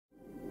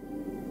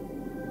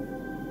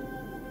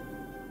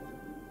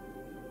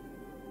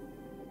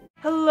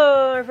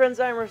Hello my friends,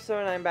 I'm Russo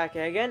and I'm back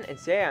again, and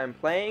today I'm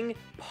playing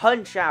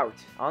Punch-Out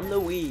on the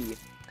Wii.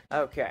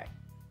 Okay,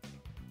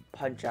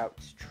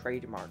 Punch-Out's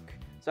trademark.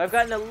 So I've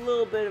gotten a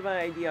little bit of an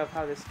idea of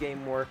how this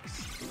game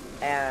works,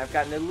 and I've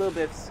gotten a little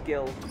bit of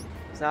skill.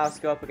 So now let's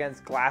go up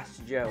against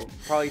Glass Joe,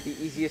 probably the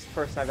easiest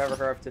person I've ever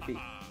heard of to beat.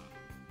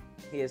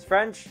 He is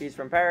French, he's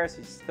from Paris,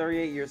 he's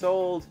 38 years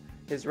old,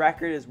 his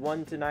record is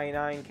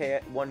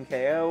 1-99, 1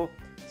 KO,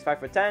 he's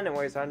 5'10" and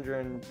weighs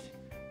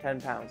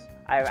 110 pounds.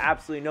 I have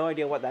absolutely no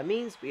idea what that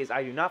means because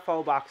I do not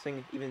follow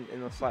boxing even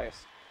in the slightest.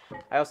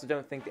 I also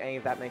don't think that any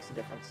of that makes a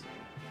difference.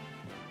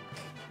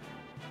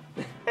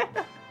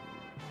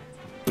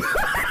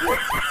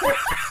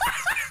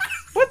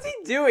 What's he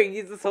doing?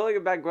 He's just holding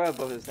a baguette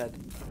above his head.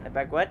 A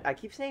baguette? I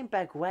keep saying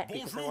baguette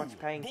because I watch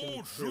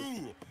Paddington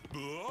 2.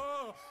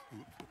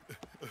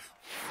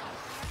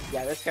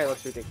 Yeah, this guy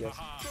looks ridiculous.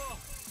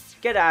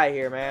 Get out of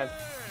here, man.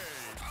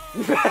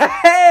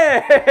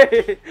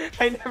 Hey!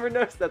 I never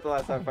noticed that the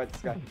last time I fought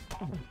this guy.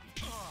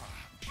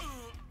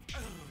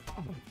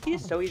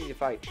 He's so easy to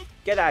fight.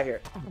 Get out of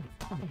here.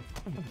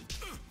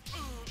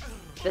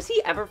 Does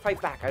he ever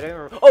fight back? I don't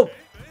remember. Oh!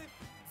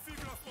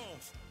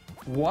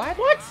 What?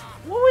 What?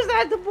 What was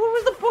that? What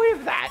was the point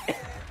of that?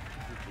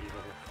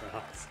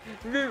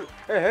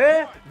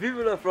 Vive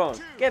la France.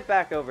 Get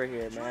back over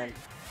here, man.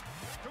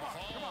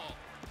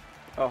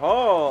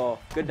 Oh-ho!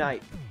 Good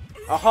night.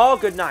 Oh-ho!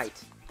 Good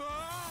night.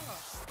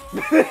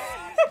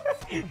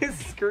 His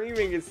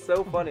screaming is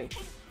so funny.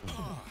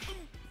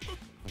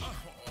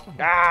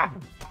 Ah!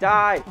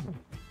 Die!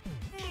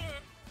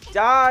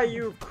 Die,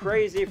 you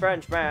crazy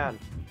French man!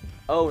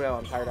 Oh no,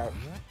 I'm tired out.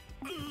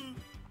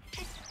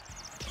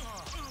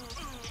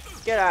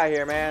 Get out of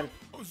here, man.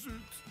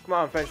 Come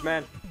on,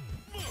 Frenchman.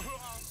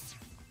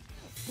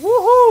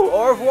 Woohoo!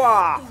 Au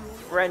revoir,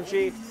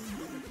 Frenchie.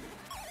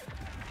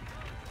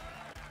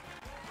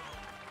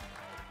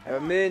 I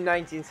have 1 minute and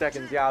 19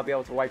 seconds. Yeah, I'll be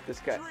able to wipe this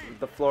guy,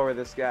 the floor with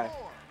this guy.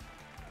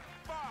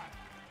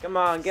 Come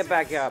on, get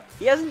back up.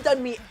 He hasn't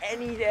done me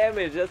any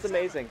damage. That's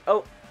amazing.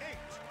 Oh,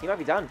 he might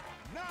be done.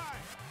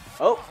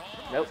 Oh,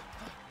 nope.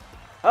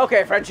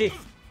 Okay, Frenchie.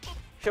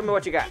 Show me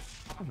what you got.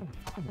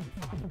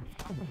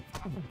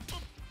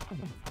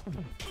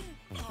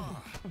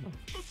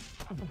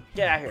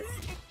 Get out of here.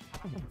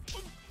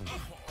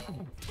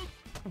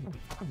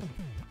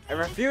 I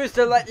refuse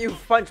to let you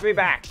punch me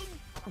back.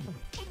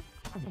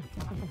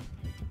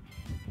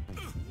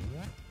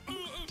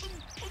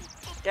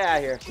 Get out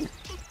of here.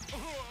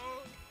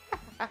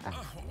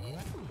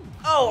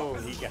 Oh!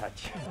 He got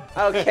you.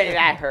 Okay,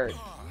 that hurt.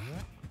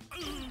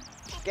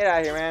 Get out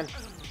of here, man.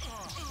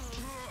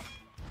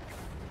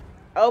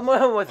 Oh,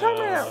 what's wrong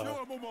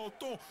now?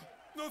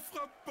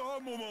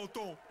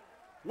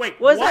 Wait,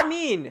 What does that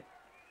mean?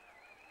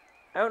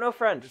 I don't know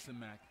French. Listen,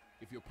 Mac,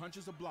 if your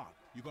punches are blocked,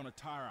 you're gonna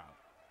tire out.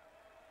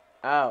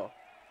 Oh.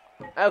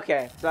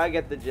 Okay, so I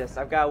get the gist.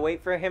 I've got to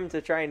wait for him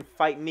to try and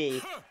fight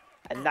me,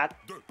 and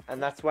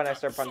that's when I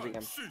start punching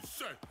him.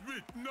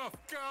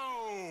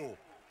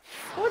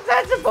 What's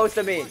that supposed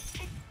to mean?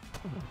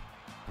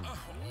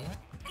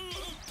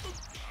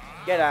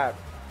 Get out.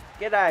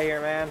 Get out of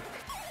here, man.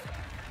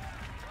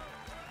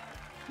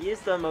 He is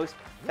the most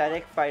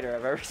pathetic fighter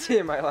I've ever seen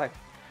in my life.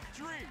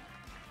 3,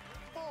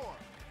 4,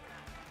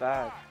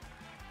 5,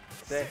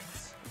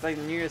 6. It's like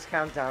the New Year's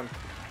countdown.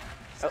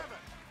 Oh.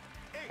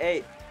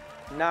 8,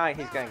 9.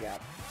 He's gonna get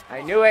out.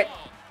 I knew it.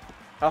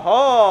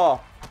 Oh-ho!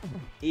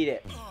 Eat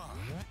it.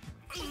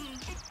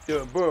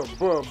 Boom, boom,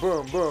 boom,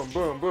 boom, boom,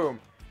 boom, boom.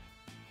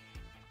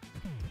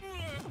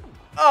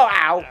 Oh,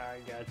 ow! I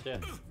gotcha.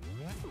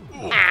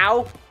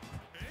 Ow!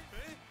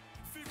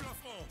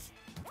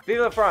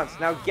 Vive la France!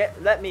 Now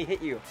let me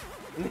hit you.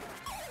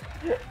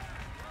 I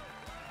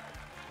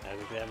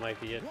think that might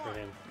be it for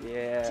him.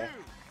 Yeah.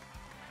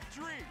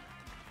 2, 3,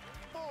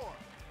 4,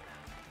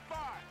 5,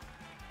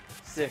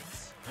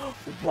 6.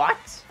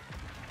 What?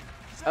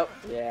 Oh,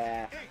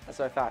 yeah. That's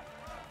what I thought.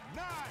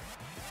 9.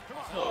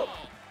 Come on.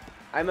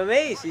 I'm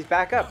amazed. He's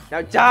back up.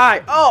 Now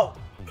die! Oh!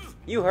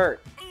 You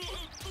hurt.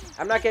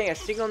 I'm not getting a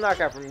single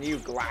knockout from you,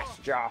 Glass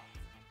Jaw.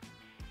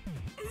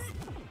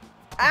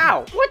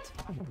 Ow! What?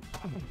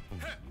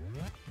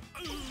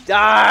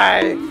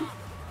 Die!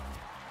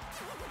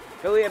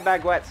 Go eat a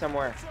baguette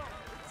somewhere.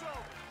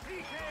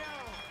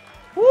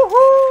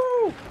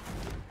 Woohoo!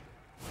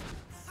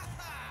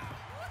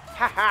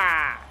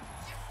 Haha!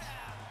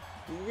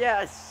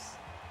 Yes!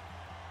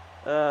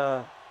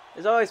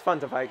 It's always fun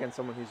to fight against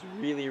someone who's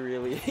really,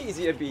 really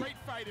easy to beat. Great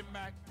fighting,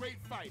 Mac. Great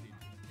fighting.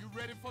 You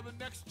ready for the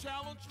next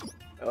challenge?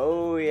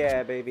 Oh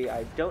yeah, baby.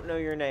 I don't know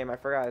your name. I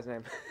forgot his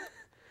name.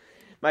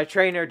 My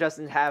trainer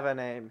doesn't have a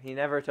name. He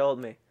never told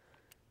me.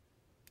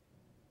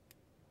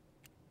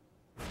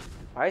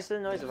 Why is the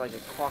noise of like a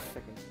clock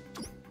ticking?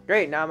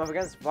 Great, now I'm up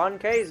against Von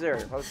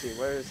Kaiser. Let's see,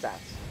 what are his stats?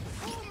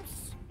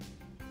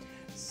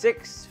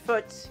 6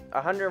 foot,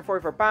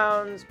 144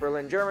 pounds,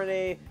 Berlin,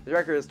 Germany. His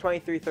record is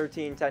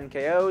 23-13, 10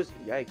 KOs.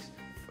 Yikes.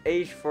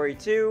 Age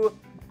 42.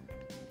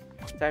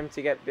 Time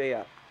to get big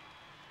up.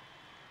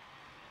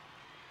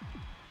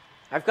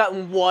 I've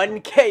gotten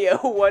 1 KO,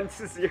 1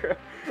 to 0.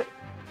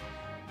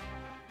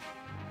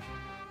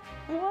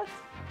 What?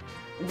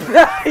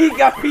 He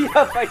got beat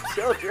up by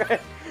children.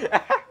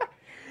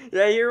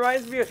 Yeah, he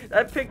reminds me of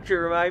that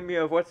picture. Reminds me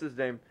of what's his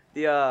name?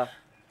 The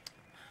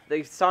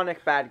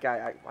Sonic bad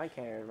guy. Why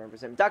can't I remember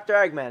his name? Dr.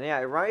 Eggman. Yeah,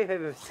 it reminds me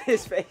of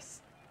his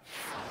face.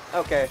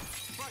 Okay.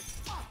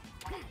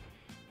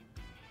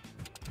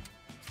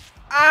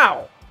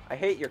 Ow! I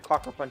hate your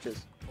clocker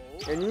punches.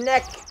 Your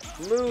neck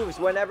moves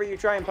whenever you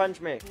try and punch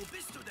me.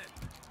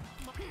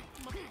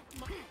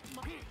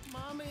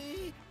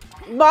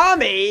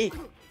 Mommy!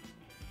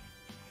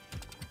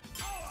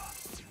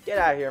 Get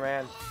out of here,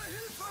 man.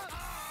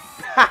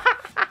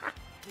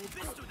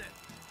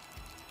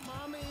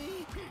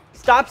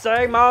 Stop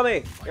saying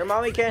mommy! Your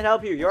mommy can't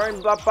help you. You're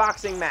in a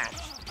boxing match.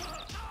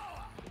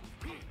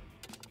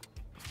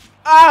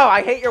 Oh,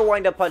 I hate your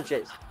wind-up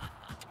punches.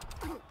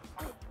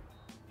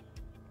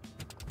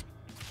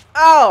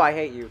 Oh, I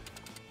hate you.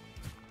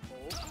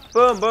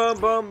 Boom, boom,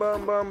 boom,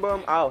 boom, boom,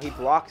 boom. Oh, he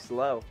blocks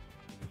low.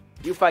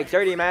 You fight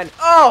dirty, man.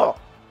 Oh!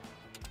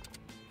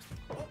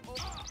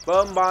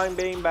 Boom, bang,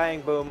 bing,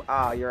 bang, boom.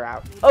 Ah, you're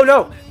out. Oh,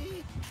 no!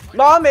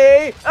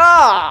 Mommy!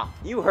 Ah!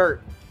 You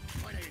hurt.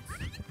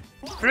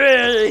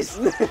 Freeze!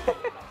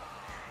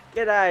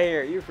 Get out of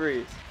here. You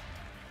freeze.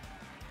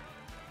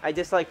 I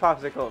dislike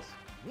popsicles.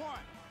 1,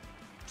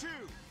 2,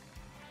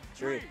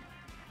 3, 3,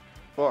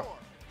 4. Come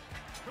on,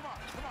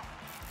 come on.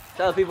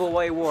 Tell people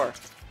what you wore.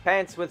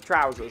 Pants with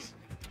trousers.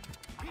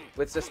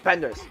 With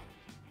suspenders.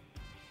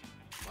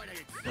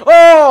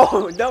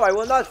 Oh! No, I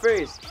will not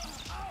freeze.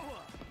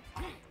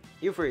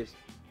 You freeze.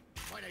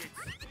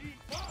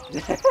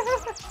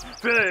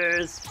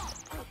 Freeze.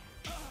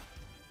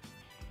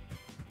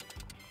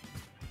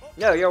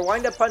 No, your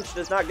wind-up punch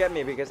does not get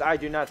me because I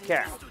do not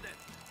care.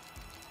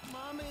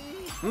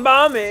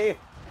 Mommy!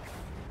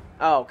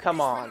 Oh,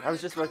 come on. I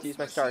was just about to use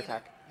my star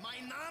attack.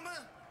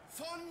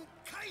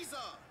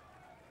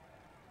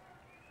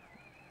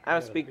 I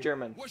don't speak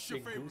German. What's your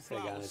Big favorite goose egg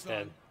on flower, his son?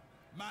 head.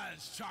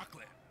 Mine's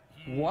chocolate.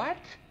 What?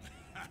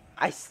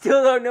 I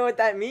still don't know what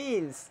that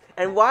means.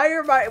 And why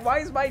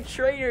is my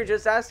trainer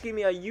just asking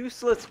me a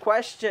useless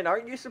question?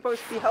 Aren't you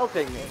supposed to be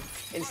helping me?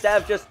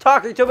 Instead of just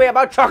talking to me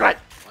about chocolate!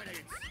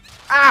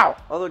 Ow!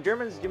 Although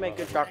Germans do make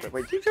good chocolate.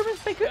 Wait, do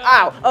Germans make good?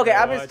 Ow! Okay,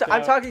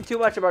 I'm talking too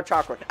much about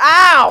chocolate.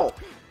 Ow!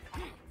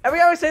 Every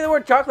time I say the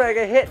word chocolate, I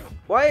get hit.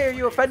 Why are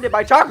you offended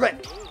by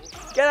chocolate?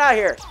 Get out of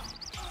here.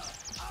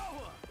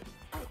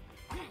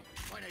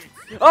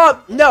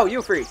 Oh, no,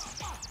 you freeze.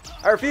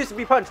 I refuse to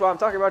be punched while I'm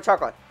talking about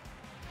chocolate.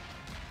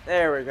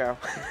 There we go.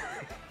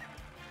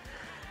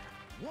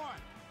 1,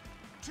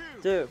 2,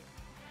 2,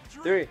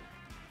 3,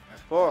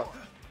 4,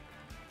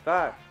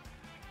 5,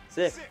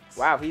 6.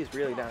 Wow, he's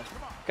really down.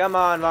 Come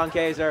on, Von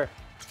Kaiser.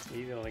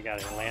 He's only got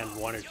to land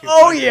 1 or 2.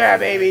 Oh punches yeah, in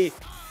there. baby.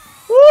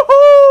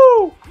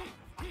 Woohoo!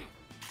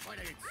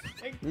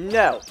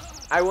 No,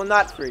 I will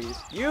not freeze.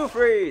 You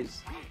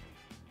freeze.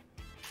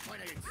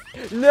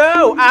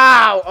 No!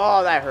 Ow!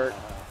 Oh, that hurt.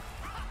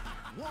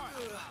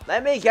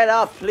 Let me get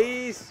up,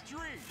 please. 3,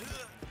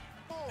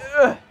 4.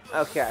 Ugh.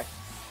 Okay.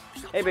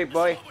 Hey, big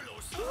boy.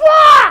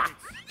 Wah!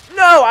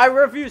 No, I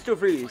refuse to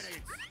freeze.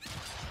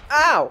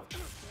 Ow!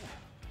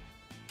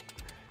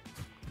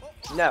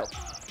 No.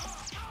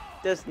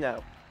 Just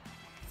no.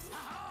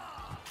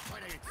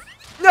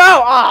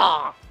 No!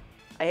 Ah!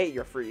 I hate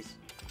your freeze.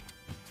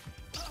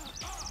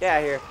 Get out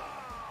of here.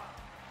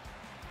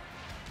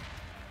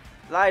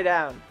 Lie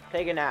down.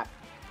 Take a nap.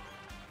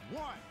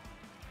 1,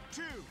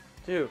 2,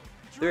 2,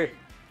 3, 3,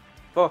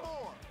 4,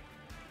 4,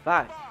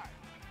 5, 5,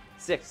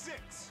 6,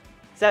 6,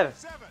 7,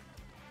 7,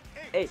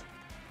 8,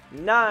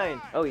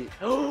 9. Oh,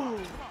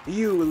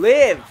 you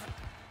live.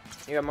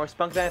 You got more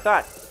spunk than I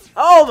thought.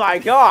 Oh my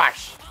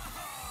gosh.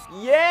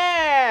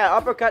 Yeah!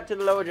 Uppercut to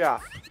the lower jaw.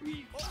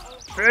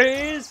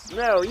 Freeze!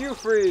 No, you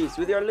freeze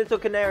with your little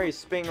canaries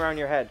spinning around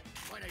your head.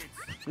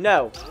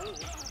 No.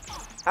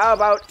 How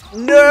about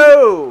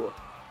no?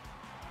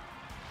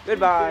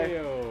 Goodbye.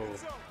 TKO.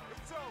 It's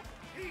over.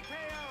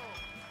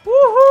 TKO.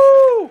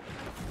 Woohoo!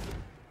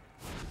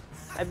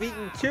 I've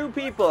beaten 2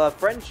 people, a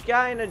French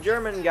guy and a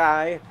German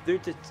guy, due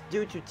to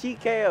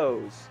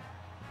TKOs.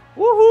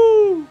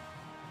 Woohoo!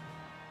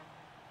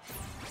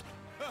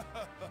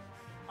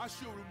 I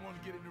sure wouldn't want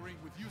to get in the ring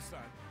with you, son.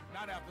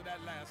 Not after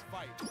that last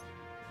fight.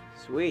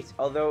 Sweet.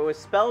 Although it was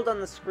spelled on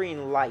the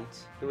screen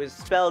light. It was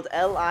spelled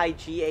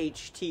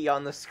L-I-G-H-T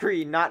on the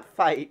screen, not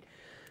fight.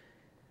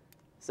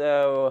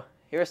 So,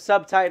 your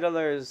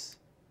subtitlers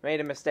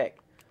made a mistake.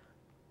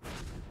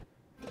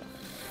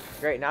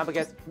 Great, now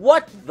because...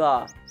 What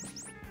the?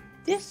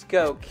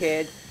 Disco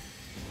Kid?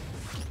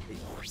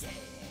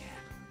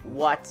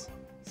 What?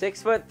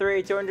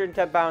 6'3",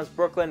 210 pounds,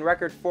 Brooklyn,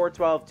 record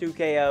 412, 2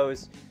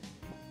 KOs,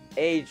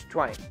 age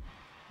 20.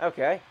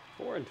 Okay.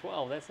 4 and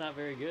 12. That's not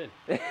very good.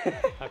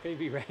 How can he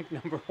be ranked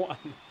number 1?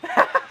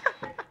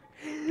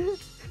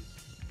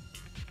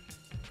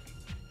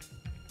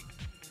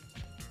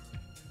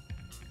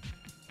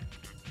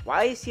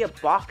 Why is he a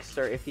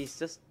boxer if he's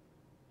just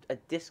a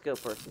disco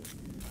person?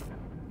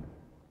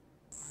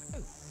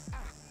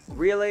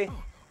 Really?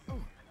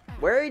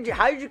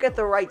 How did you get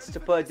the rights to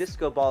put a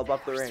disco ball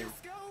above the ring?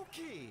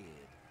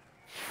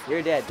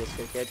 You're dead,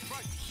 Disco Kid.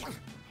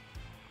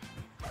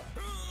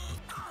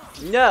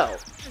 No!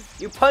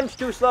 You punch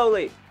too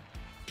slowly!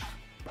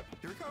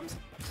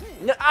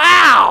 No!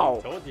 Ow!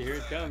 Told you, here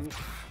it comes.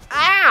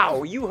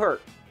 Ow! You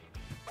hurt.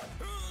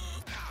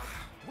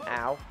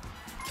 Ow.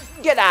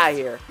 Get out of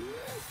here.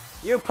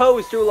 You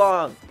pose too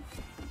long.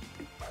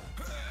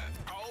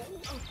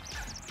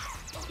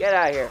 Get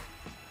out of here.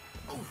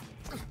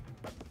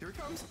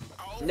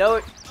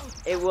 No,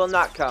 it will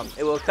not come.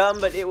 It will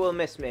come, but it will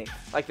miss me.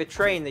 Like the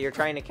train that you're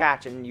trying to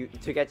catch and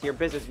to get to your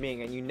business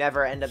meeting, and you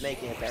never end up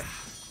making it there.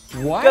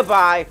 What?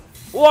 Goodbye.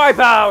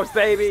 Wipeouts,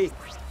 baby.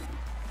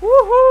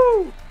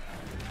 Woohoo!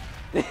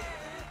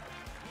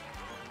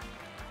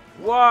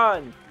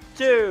 1,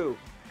 2,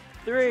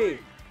 3,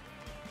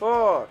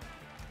 4,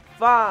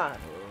 5.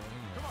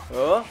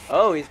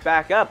 Oh, he's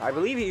back up. I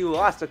believe you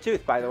lost a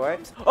tooth, by the way.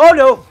 Oh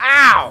no!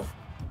 Ow!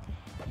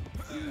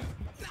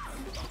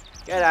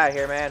 Get out of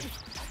here, man.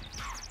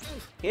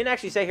 He didn't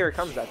actually say here it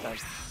comes that time.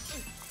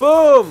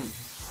 Boom!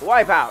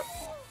 Wipeout.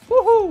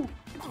 Woohoo!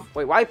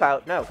 Wait,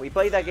 Wipeout? No, we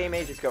played that game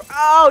ages ago.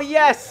 Oh,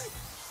 yes!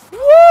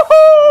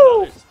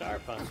 Woohoo! Another star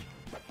punch.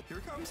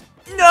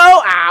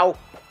 No! Ow!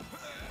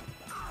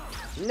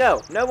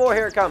 No, no more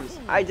here it comes.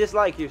 I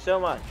dislike you so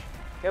much.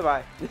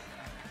 Goodbye.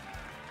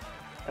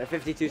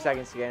 52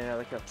 seconds to get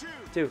another kill.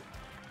 2,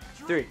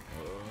 3.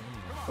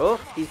 Oh,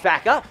 he's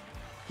back up.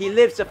 He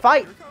lives to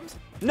fight.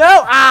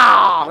 No!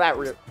 Ah! That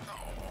root.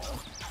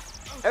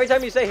 Every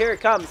time you say here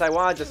it comes, I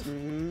want to just...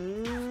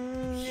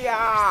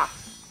 yeah.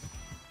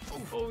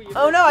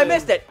 Oh no, I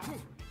missed it.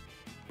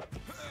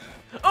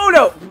 Oh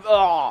no!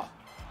 Oh.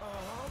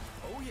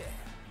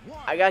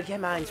 I gotta get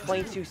mine in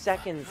 22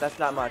 seconds. That's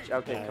not much.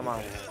 Okay, come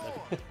on.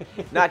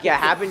 Not gonna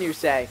happen, you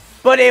say.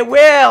 But it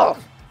will!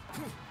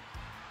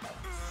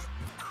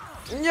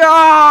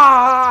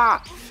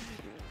 Yeah!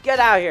 Get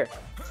out of here.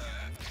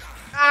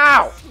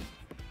 Ow!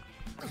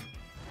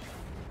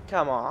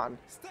 Come on.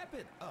 Step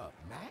it up,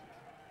 Mac.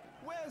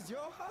 Where's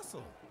your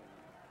hustle?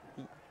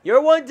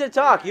 You're one to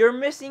talk. You're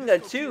missing a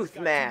tooth,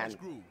 man.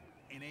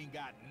 And ain't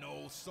got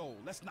no soul.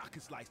 Let's knock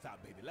his lights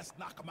out, baby. Let's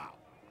knock him out.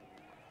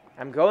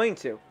 I'm going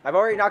to. I've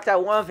already knocked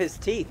out one of his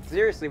teeth.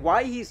 Seriously,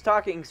 why he's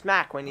talking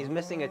smack when he's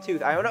missing a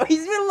tooth? I don't know.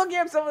 He's even looking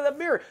at himself in the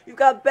mirror. You've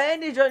got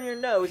bandage on your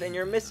nose and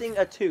you're missing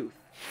a tooth.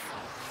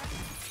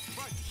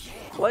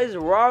 What is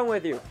wrong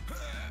with you?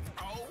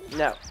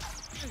 No.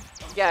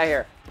 Get out of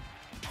here.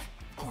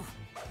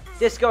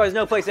 Disco has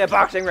no place in a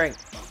boxing ring.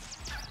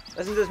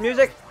 Listen to this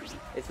music.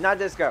 It's not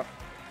disco.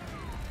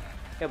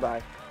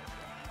 Goodbye.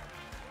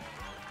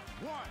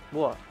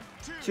 1,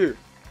 2,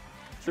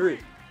 3.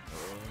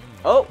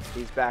 Oh,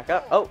 he's back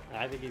up. Oh,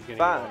 I think he's gonna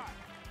 5,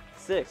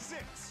 6,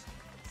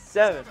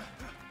 7,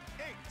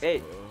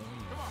 8.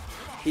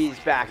 He's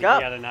back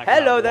up.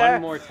 Hello there.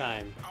 One more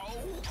time.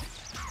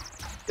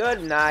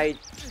 Good night.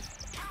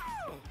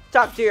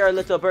 Talk to your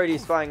little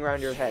birdies flying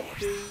around your head.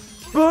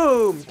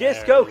 Boom!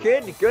 Disco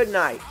Kid, good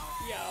night.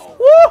 Yow.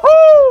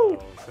 Woohoo!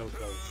 Oh, so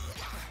close.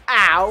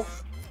 Ow!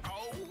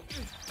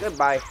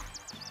 Goodbye.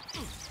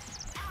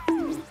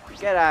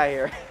 Get out of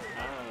here.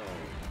 Oh.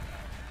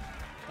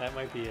 That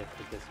might be it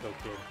for Disco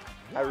Kid.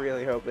 I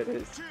really hope it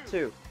is.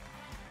 2,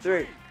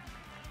 3,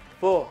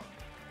 4,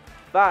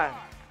 5,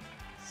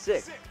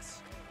 6,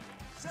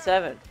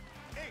 7,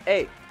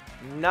 8,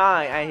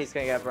 9. And he's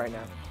gonna get up right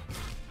now.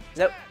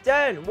 Nope.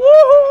 10.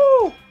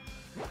 Woohoo!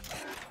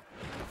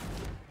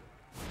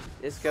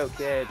 Disco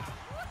Kid.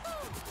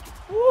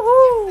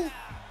 Woohoo!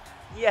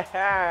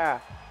 Yeah!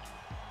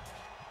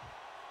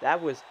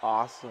 That was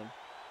awesome.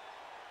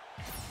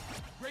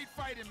 Great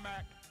fighting,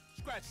 Mac.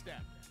 Scratch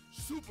that.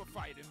 Super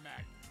fighting,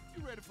 Mac.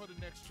 You ready for the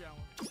next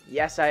challenge?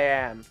 Yes, I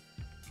am.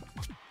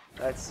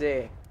 Let's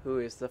see. Who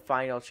is the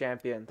final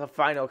champion? The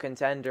final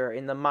contender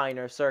in the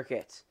minor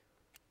circuit.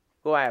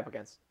 Who I up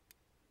against?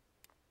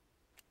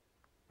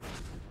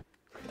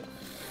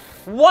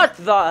 What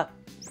the?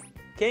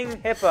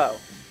 King Hippo.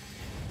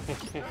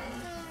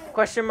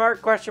 Question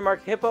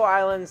mark, Hippo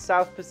Island,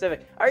 South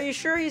Pacific. Are you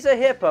sure he's a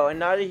hippo and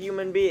not a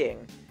human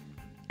being?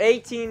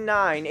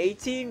 18-9,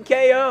 18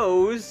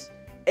 KOs.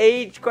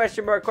 Age,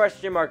 question mark,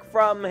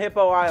 from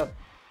Hippo Island.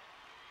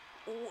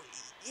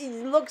 He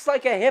looks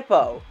like a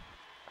hippo.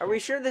 Are we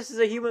sure this is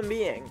a human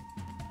being?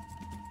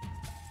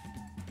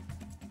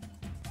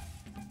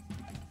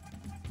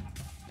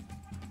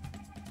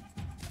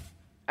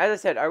 As I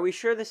said, are we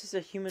sure this is a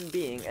human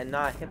being and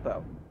not a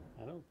hippo?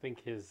 I don't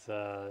think his,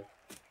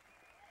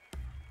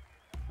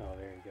 Oh,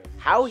 there he goes.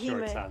 He's How got he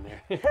shorts ma- on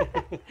there.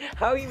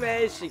 How he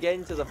managed to get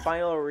into the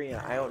final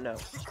arena, I don't know.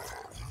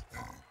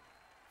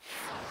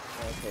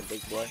 Okay,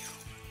 big boy.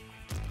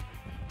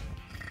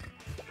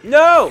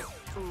 No!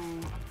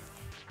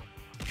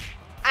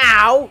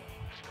 Ow!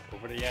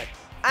 Over the X.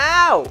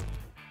 Ow!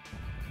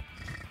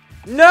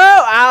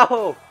 No!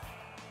 Ow!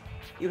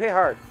 You hit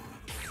hard.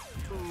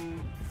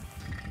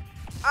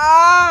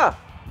 Ah!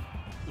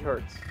 He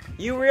hurts.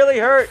 You really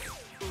hurt.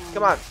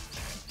 Come on.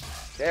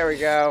 There we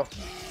go.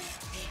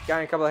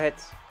 Got a couple of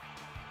hits.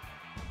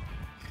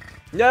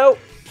 No!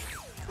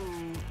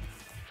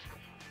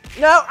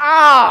 No!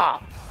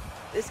 Ah!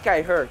 This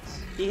guy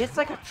hurts. He hits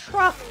like a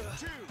truck.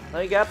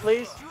 Let me get up,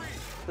 please.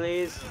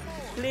 Please.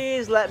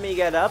 Please let me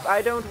get up.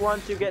 I don't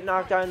want to get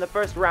knocked out in the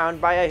first round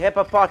by a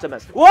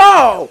hippopotamus.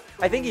 Whoa!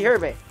 I think he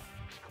heard me.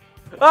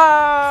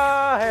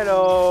 Ah!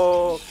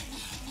 Hello.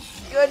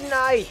 Good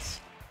night,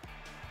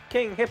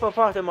 King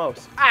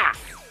Hippopotamus. Ah!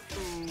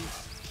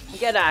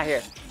 Get out of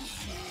here.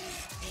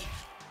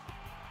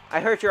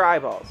 I hurt your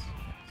eyeballs.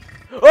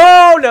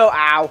 Oh, no.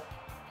 Ow.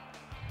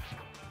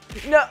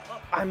 No.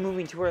 I'm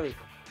moving too early.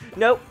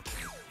 Nope.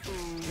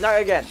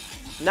 Not again.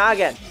 Not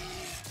again.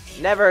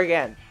 Never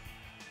again.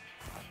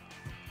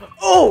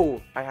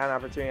 Oh! I had an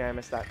opportunity. I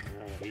missed that.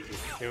 Oh, he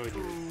just killed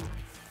you.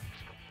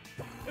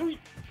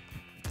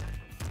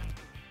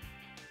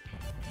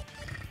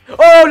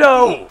 Oh,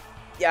 no!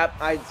 Yep,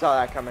 I saw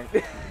that coming.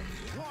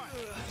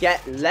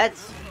 Let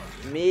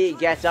me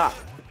get up.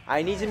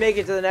 I need to make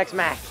it to the next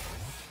match.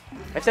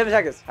 I have 7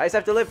 seconds. I just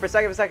have to live for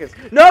 7 seconds.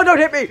 No, don't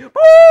hit me!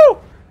 Woo!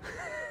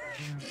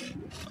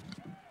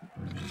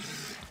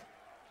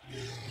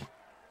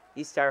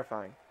 He's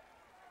terrifying.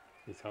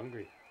 He's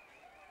hungry.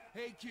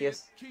 Hey, kid,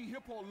 Yes. King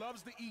Hippo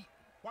loves to eat.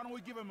 Why don't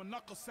we give him a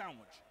knuckle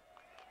sandwich?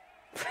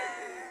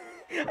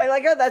 I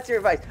like how that's your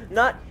advice.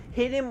 Not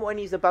hit him when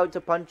he's about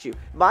to punch you.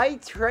 My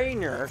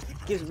trainer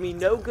gives me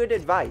no good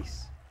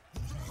advice.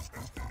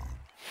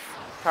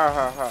 Ha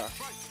ha ha.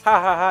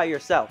 Ha ha ha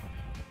yourself.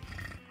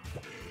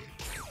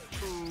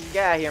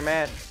 Get out of here,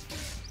 man.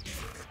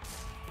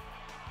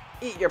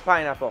 Eat your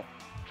pineapple.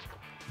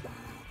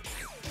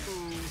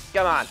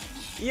 Come on.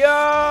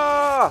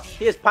 Yeah!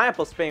 He has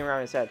pineapple spinning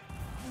around his head.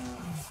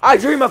 I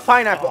dream of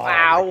pineapple. Oh,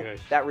 Ow! gosh.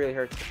 That really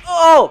hurts.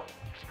 Oh!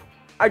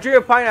 I dream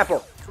of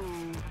pineapple.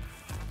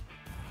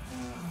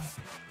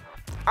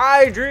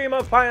 I dream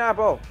of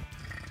pineapple.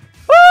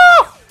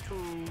 Ah!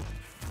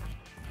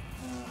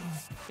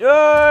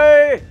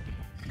 Yay!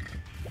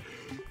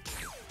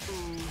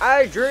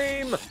 I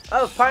dream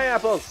of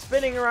pineapple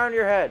spinning around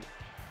your head.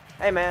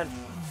 Hey, man.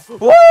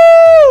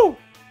 Woo!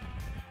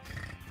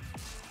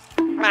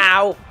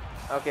 Ow!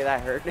 Okay,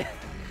 that hurt.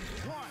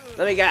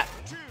 Let me get.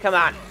 Come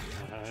on.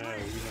 I don't know.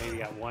 You maybe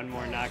got one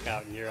more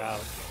knockout and you're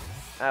out.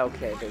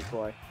 Okay, big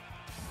boy.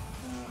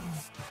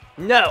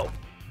 No!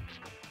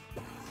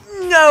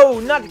 No!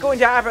 Not going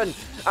to happen!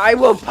 I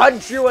will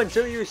punch you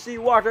until you see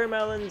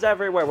watermelons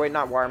everywhere. Wait,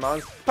 not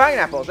watermelons.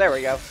 Pineapples, there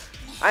we go.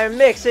 I'm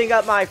mixing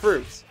up my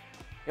fruits.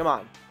 Come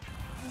on.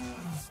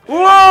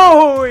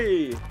 Whoa!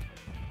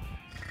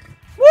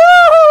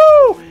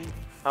 Woo!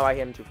 Oh, I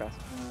hit him too fast.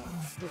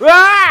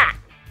 Ah!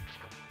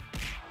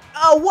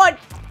 Oh, what?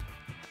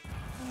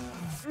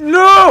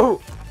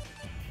 No!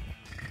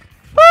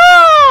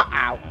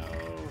 Ah! Ow.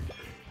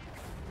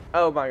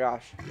 Oh, Oh my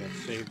gosh. got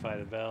saved by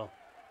the bell.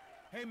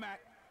 Hey, Mac,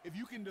 if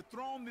you can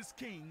dethrone this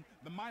king,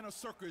 the minor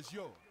circle is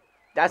yours.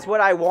 That's what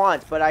I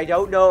want, but I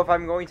don't know if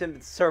I'm going to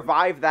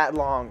survive that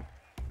long.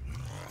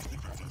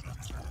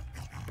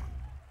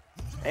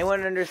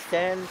 Anyone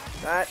understand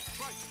that?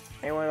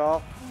 Anyone at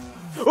all?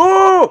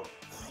 Oh!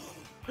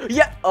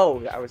 Yeah! Oh,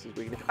 that was his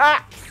weakness.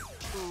 Ah!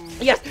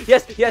 Yes!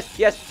 Yes! Yes!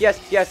 Yes!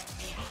 Yes!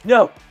 Yes!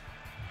 No!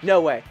 No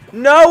way!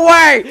 No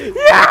way!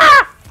 Yeah!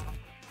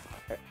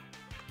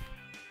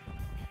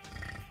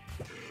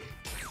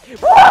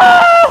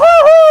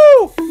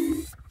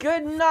 Woo-hoo-hoo!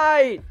 Good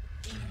night,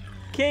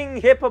 King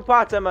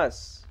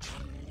Hippopotamus.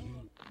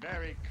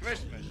 Merry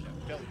Christmas, you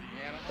filthy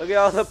animal. Look at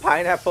all the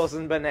pineapples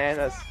and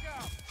bananas.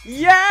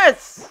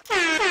 Yes!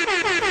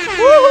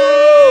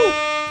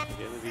 Woohoo!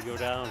 Again, if you go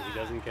down, he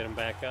doesn't get him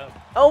back up.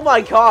 Oh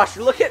my gosh,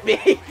 look at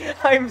me.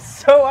 I'm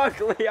so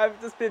ugly. I've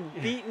just been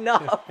beaten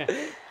up.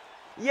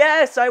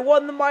 Yes, I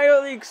won the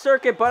minor league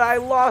circuit, but I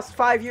lost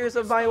 5 years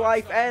of my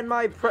life and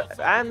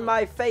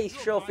my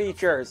facial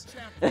features.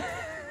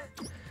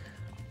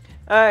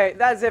 Alright,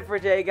 that's it for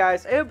today,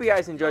 guys. I hope you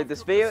guys enjoyed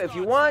this video. If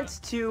you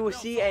want to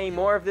see any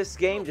more of this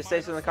game, just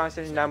say so in the comment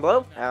section down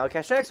below. And I'll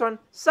catch you next one.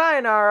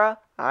 Sayonara.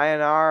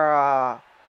 Sayonara.